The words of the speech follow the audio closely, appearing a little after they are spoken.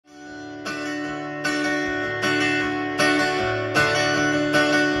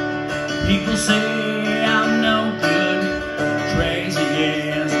People say I'm no good, crazy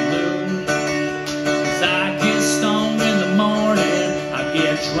as a loon. 'Cause I get stoned in the morning, I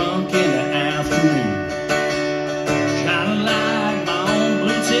get drunk in the afternoon. Kinda like my own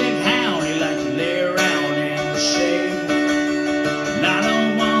blue tick hound, he like to lay around in the shade. And I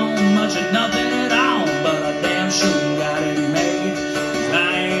don't want much of nothing at all, but I damn sure got it made. 'Cause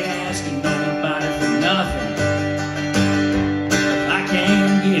I ain't asking nobody for nothing. I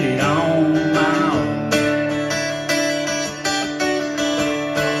can't get it on my own.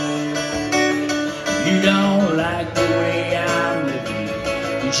 You don't like the way I'm living,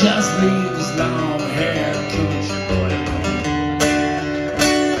 you just leave this long hair country boy alone.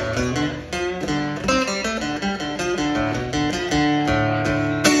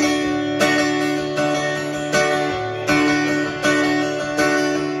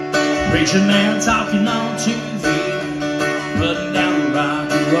 Preacher man talking on TV, putting down the rock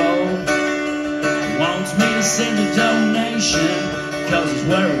and roll. He wants me to send a donation, 'cause he's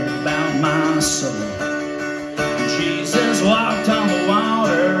worried about my soul. Jesus walked on the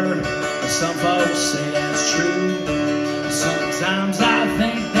water, some folks say that's true. Sometimes I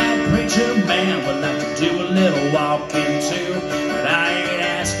think that preacher man would like to do a little walking too. But I ain't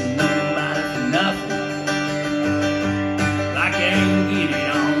asking nobody for nothing, I can't get it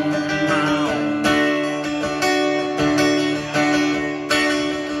on my own.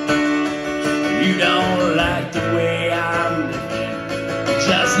 You don't like the way I'm living,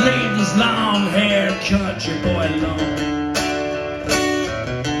 just leave this long-haired country boy alone.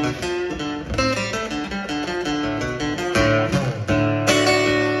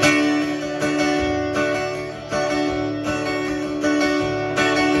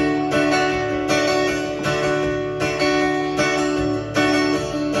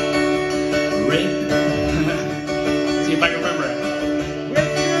 See if I can remember it.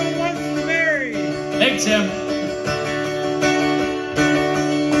 Which girl wants to marry? Hey, Tim.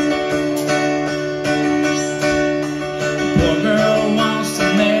 Poor girl wants to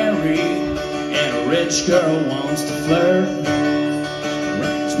marry, and a rich girl wants to flirt.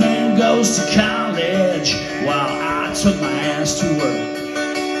 Rich man goes to college, while I took my ass to work.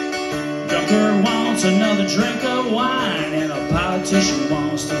 Drunker wants another drink of wine, and a politician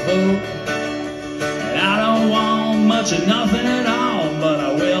wants to vote. And I don't want much of nothing at all, but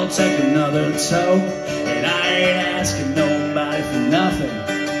I will take another toke. And I ain't asking nobody for nothing,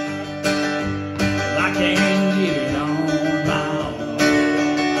 I can't get it on my own.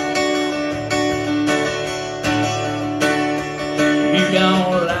 You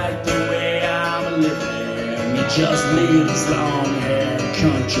don't like the way I'm living, you just leave this long-haired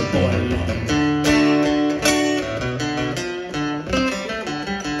country boy alone.